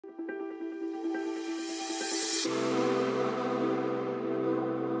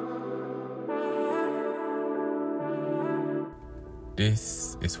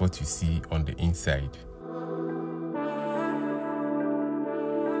This is what you see on the inside.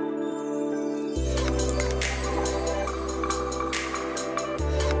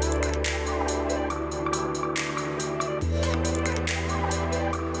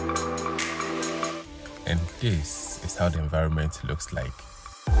 And this is how the environment looks like.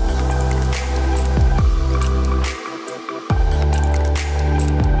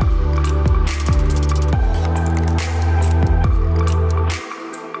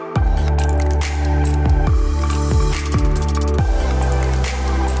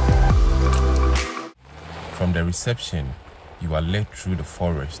 From the reception, you are led through the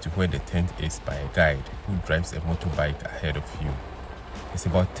forest to where the tent is by a guide who drives a motorbike ahead of you. It's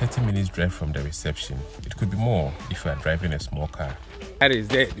about 30 minutes drive from the reception. It could be more if you are driving a small car. That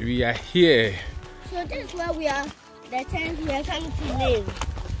is it. We are here. So that's where we are. The tent we are coming to live.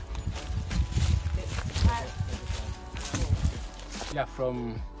 We are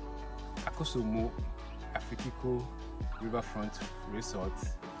from Akosomo Afikiko Riverfront Resort.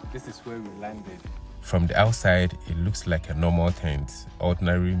 This is where we landed. From the outside, it looks like a normal tent,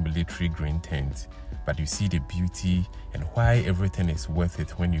 ordinary military green tent. But you see the beauty and why everything is worth it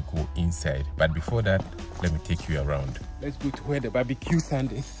when you go inside. But before that, let me take you around. Let's go to where the barbecue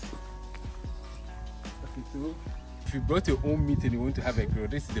stand is. Okay, so if you brought your own meat and you want to have a grill,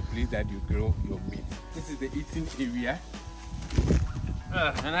 this is the place that you grill your meat. This is the eating area.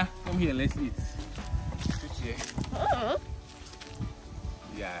 Anna, come here, let's eat. Sit here.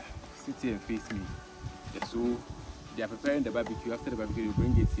 Yeah, sit here and face me. Yeah, so they are preparing the barbecue. After the barbecue, you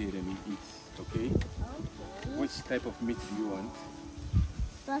bring it here and you eat. Okay? Which type of meat do you want?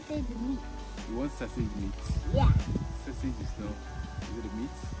 Sausage meat. You want sausage meat? Yeah. Sausage is no. Is it the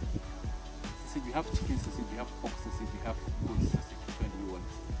meat? Sausage, we have chicken sausage, we have pork sausage, we have goat sausage. Which one do you want?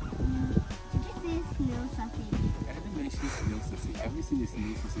 This is snail sausage. I haven't mentioned snail sausage. Have you seen a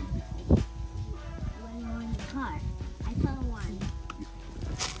snail sausage before? When we were in the car, I saw one.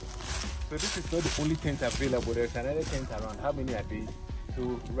 So this is not the only tent available. There's another tent around. How many are there?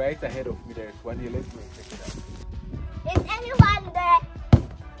 So right ahead of me there is one here. Let's go and check it out. Is anyone there?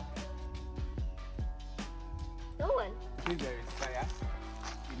 No one. Since there is fire,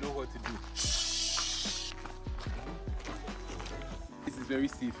 you know what to do. This is very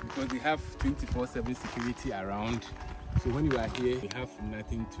safe because they have 24/7 security around. So when you are here, you have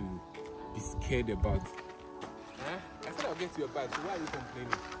nothing to be scared about. Huh? I said I'll get to your bag, so why are you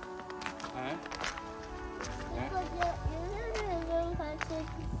complaining? Huh?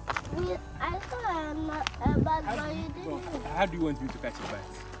 I saw a bat, but you didn't. How do you want me to catch a bat?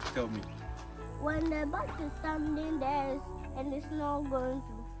 Tell me. When the bat is standing there and it's not going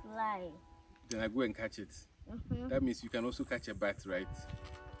to fly. Then I go and catch it. That means you can also catch a bat, right?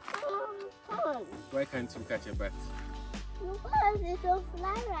 Why can't you catch a bat? Because it will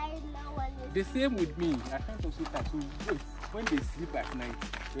fly right now when it's... The same with me. I can't also catch. So wait, when they sleep at night,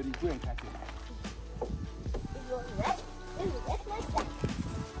 then you go and catch it. It will rest. It will rest like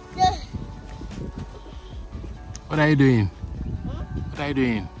that. What are you doing? What are you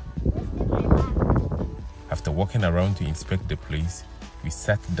doing? After walking around to inspect the place, we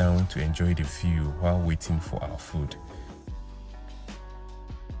sat down to enjoy the view while waiting for our food.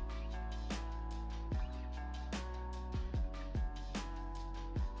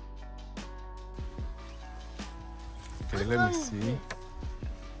 Okay, let me see.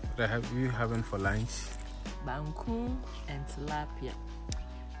 What are you having for lunch? Banku and tilapia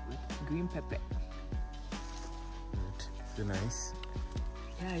with green pepper. Good. Very nice.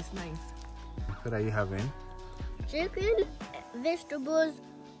 Yeah, it's nice. What are you having? Chicken, vegetables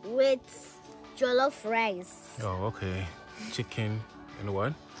with jollof rice. Oh, okay. Chicken and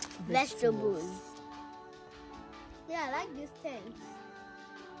what? Vegetables. Yeah, I like this tent.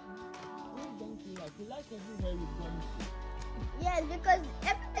 Yes, because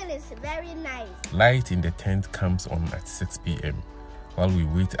everything is very nice. Light in the tent comes on at 6 p.m. While we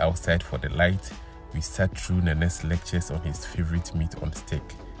wait outside for the light, we sat through Nene's lectures on his favorite meat on stick.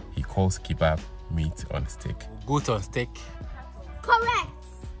 He calls kebab meat on stick. Goat on stick? Correct!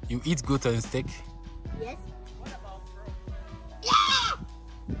 You eat goat on stick? Yes. What about frog? Yeah!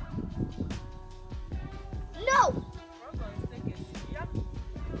 No! Frog on stick is yum.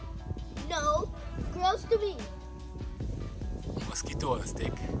 No, gross to me. Mosquito on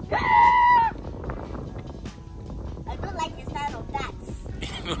stick. I don't like the sound of that. You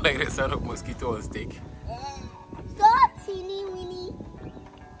don't like the sound of mosquito on stick? So teeny weeny,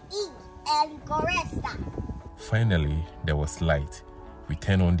 eat and goresta. Finally, there was light. We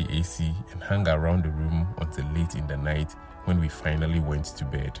turned on the AC and hung around the room until late in the night when we finally went to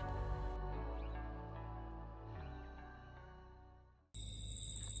bed.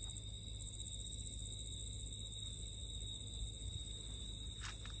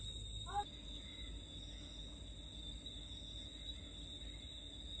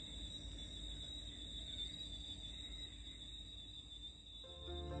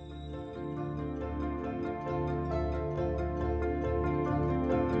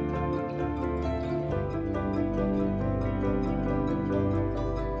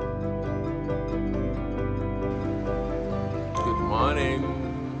 Morning.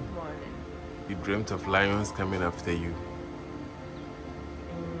 Morning. You dreamt of lions coming after you.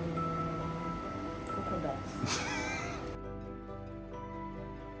 Crocodiles.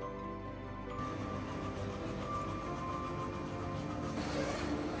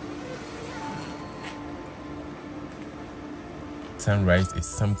 Sunrise is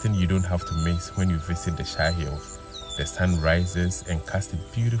something you don't have to miss when you visit the Shai Hills. The sun rises and casts a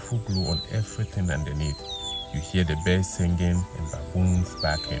beautiful glow on everything underneath. You hear the birds singing and baboons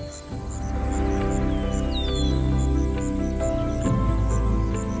barking.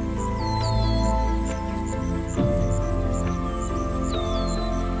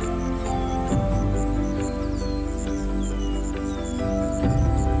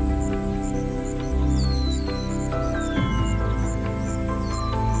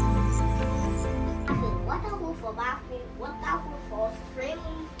 Water for bathing, water for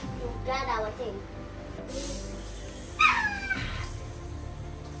swimming to get our thing.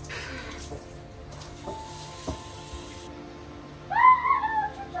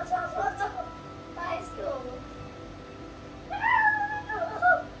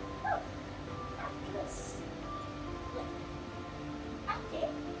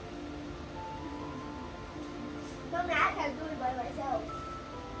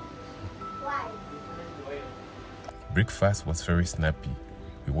 Breakfast was very snappy.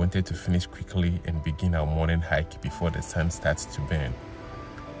 We wanted to finish quickly and begin our morning hike before the sun starts to burn.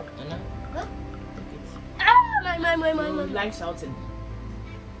 Anna? Huh? Take it. My. You like shouting.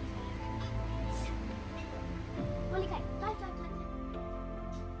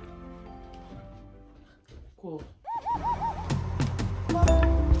 Cool.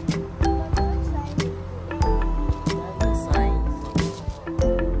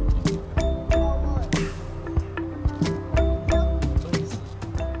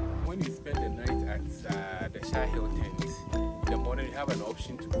 Have an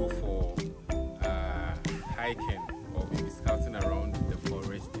option to go for hiking or maybe scouting around the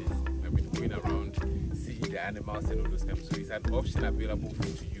forest. I mean, going around, seeing the animals and all those things. So it's an option available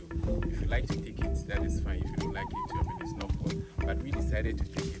to you. If you like to take it, that is fine. If you don't like it, I mean, it's not fun. But we decided to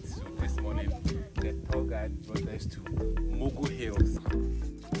take it. So this morning, the tour guide brought us to Jojoe Hills.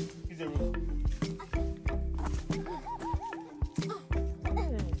 Is the roof?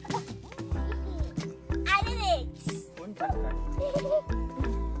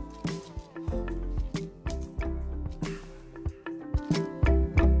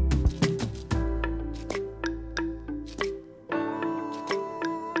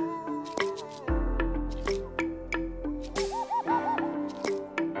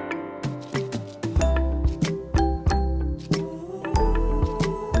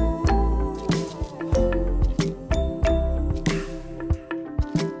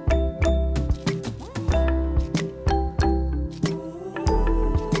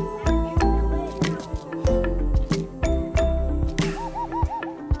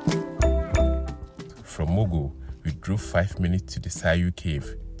 From Jojoe, we drove 5 minutes to the Sayu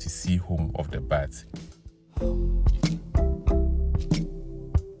cave to see home of the bats.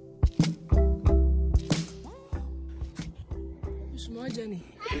 Small journey.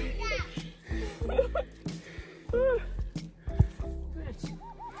 That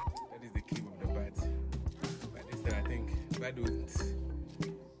is the cave of the bats. But this time I think bats don't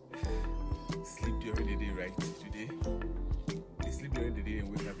sleep during the day, right? Today they sleep during the day and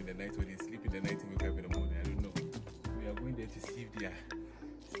wake up in the night, or they sleep in the night and wake up in the morning. I don't know. We are going there to see if they are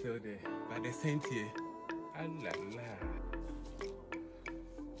still there. But the scent here, ah la la.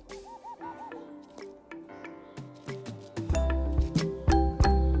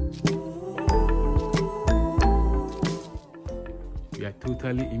 We are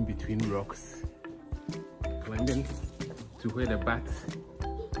totally in between rocks, climbing to where the bat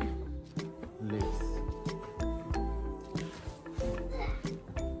lives.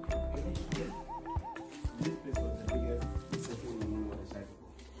 This place was the biggest settlement among the Shai.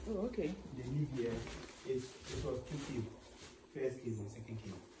 Oh, okay. They live here. It was two caves. First cave and second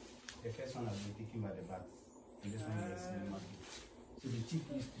cave. The first one has been taken by the bats, and this one is the market. So the chief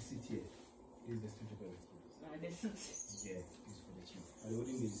used to sit here. This is the studio for The seat. yeah, this is for the chief. And the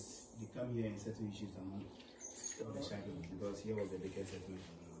olden days, they come here and settle issues among the Shai people because here was the biggest settlement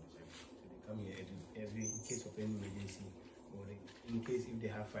among the Shai. So they come here every in case of any emergency or in case if they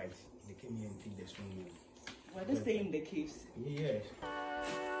have fights, they came here and feed the strong men. Were they staying in the caves? Yes.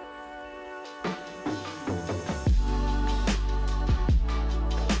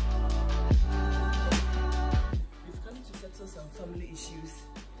 We've come to settle some family issues.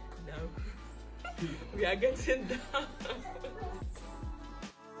 Now we are getting down.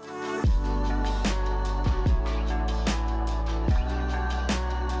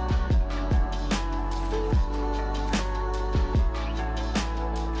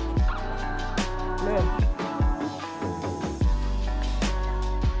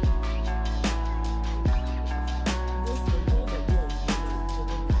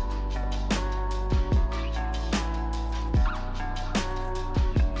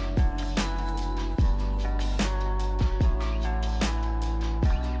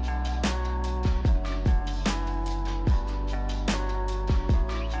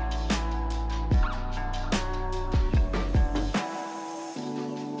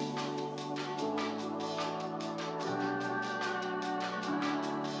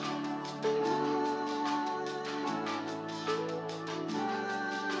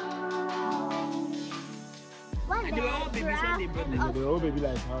 They were all babies when they brought them. They were all baby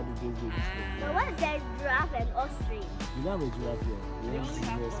like how did they do this? But what is that giraffe and ostrich? You don't have a giraffe here. They only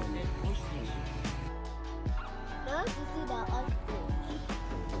have one and ostrich. I want to see the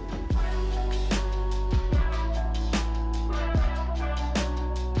ostrich.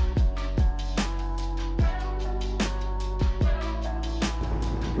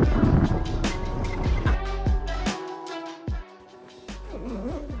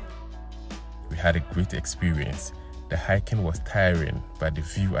 We had a great experience. The hiking was tiring, but the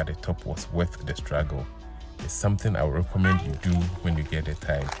view at the top was worth the struggle. It's something I would recommend you do when you get the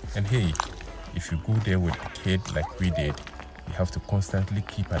time. And hey, if you go there with a kid like we did, you have to constantly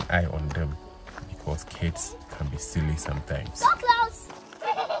keep an eye on them because kids can be silly sometimes. So close!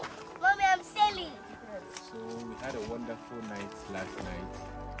 Mommy, I'm silly. So we had a wonderful night last night.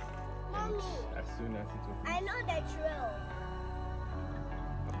 Mommy, As soon as it opened, I know the drill.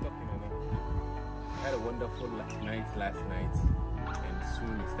 I'm talking enough. We had a wonderful night last night, and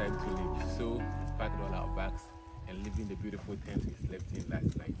soon it's time to leave. So we packed all our bags and leaving the beautiful tent we slept in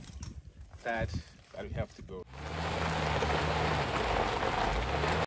last night. Sad, but we have to go.